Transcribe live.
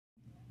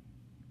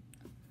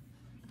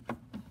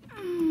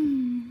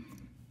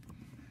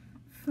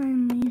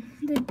Finally,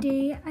 the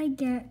day I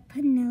get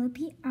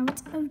Penelope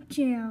out of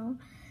jail.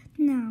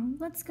 Now,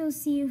 let's go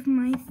see if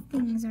my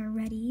things are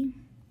ready.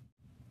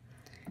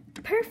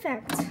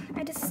 Perfect!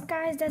 I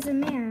disguised as a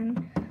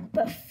man.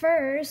 But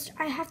first,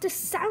 I have to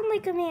sound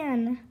like a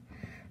man.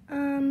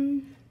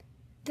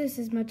 This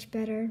is much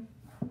better.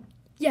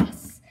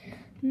 Yes!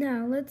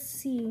 Now, let's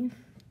see.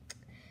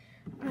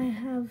 I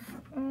have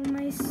all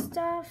my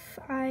stuff.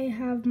 I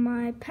have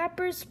my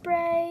pepper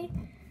spray,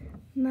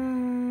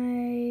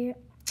 my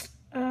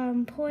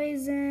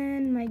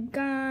poison, my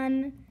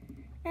gun,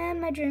 and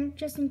my drink,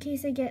 just in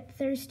case I get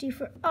thirsty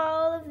for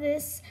all of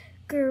this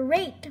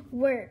great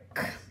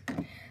work.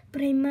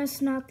 But I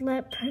must not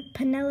let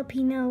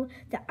Penelope know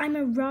that I'm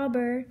a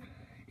robber,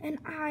 and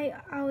I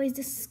always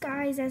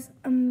disguise as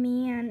a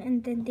man,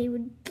 and then they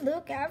would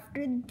look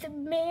after the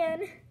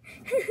man.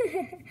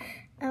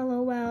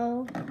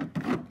 LOL.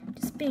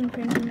 Just being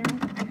cringy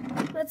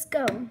now. Let's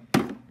go.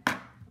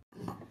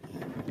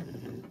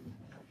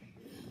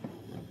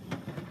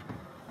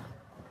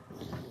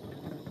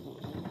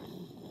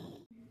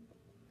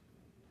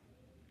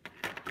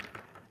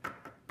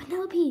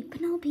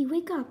 Penelope,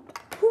 wake up.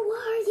 Who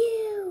are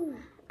you?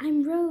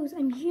 I'm Rose.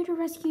 I'm here to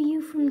rescue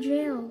you from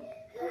jail.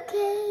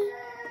 Okay.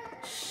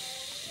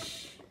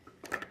 Shh.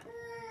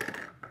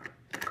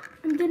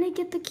 I'm gonna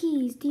get the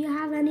keys. Do you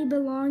have any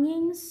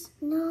belongings?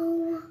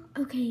 No.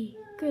 Okay,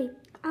 great.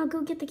 I'll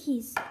go get the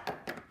keys.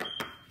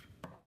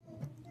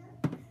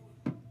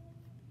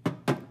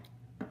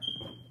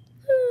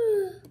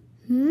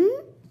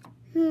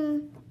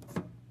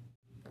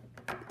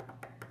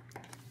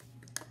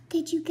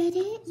 Did you get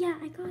it? Yeah,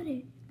 I got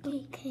it.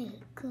 Okay,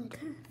 good.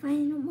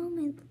 Final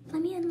moment.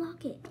 Let me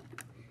unlock it.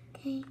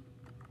 Okay.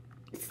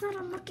 It's not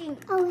unlocking.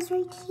 Oh, it's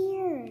right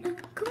here.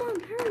 Come on,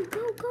 hurry.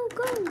 Go.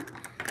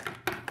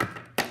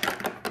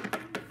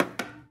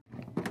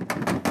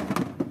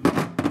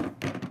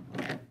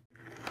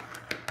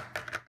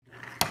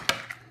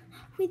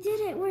 We did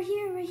it. We're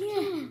here.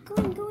 Yeah.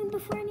 Go in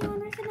before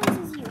anyone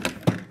recognizes you.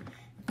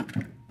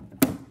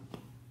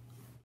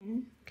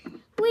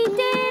 We did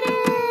it!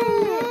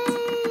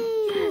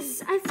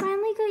 Yes, I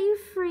finally got you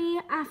free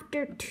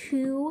after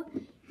 2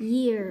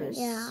 years.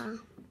 Yeah.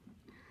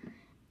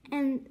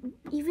 And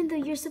even though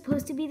you're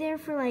supposed to be there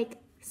for like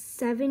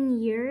 7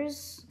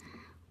 years,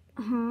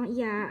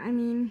 yeah, I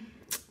mean,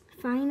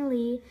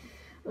 finally,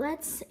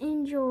 let's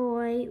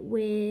enjoy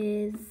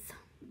with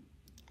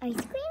Ice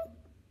cream?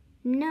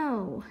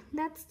 No,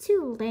 that's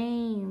too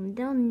lame.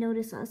 They'll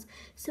notice us.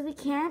 So we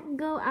can't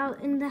go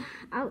out in the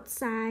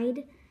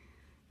outside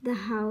the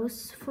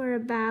house for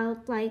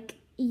about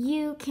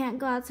you can't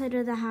go outside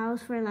of the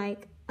house for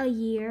like a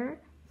year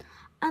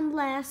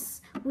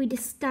unless we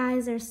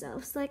disguise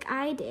ourselves like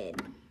I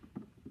did.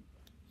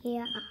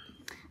 Yeah.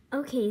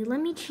 Okay,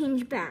 let me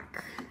change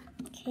back.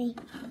 Okay.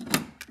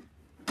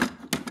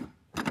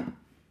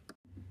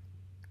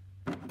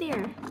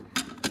 There.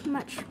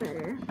 Much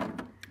better.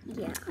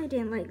 Yeah. I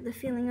didn't like the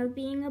feeling of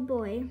being a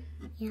boy.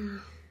 Yeah.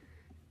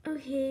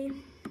 Okay.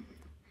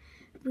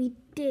 We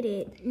did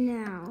it.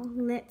 Now,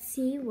 let's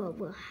see what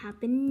will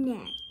happen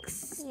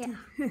next. Yeah.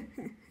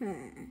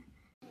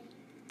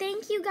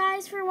 Thank you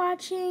guys for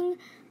watching.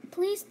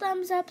 Please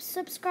thumbs up,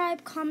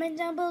 subscribe, comment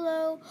down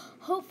below.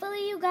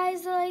 Hopefully you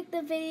guys like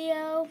the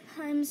video.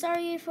 I'm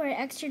sorry for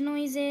extra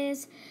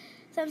noises.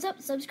 Thumbs up,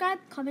 subscribe,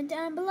 comment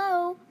down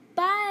below.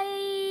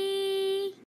 Bye!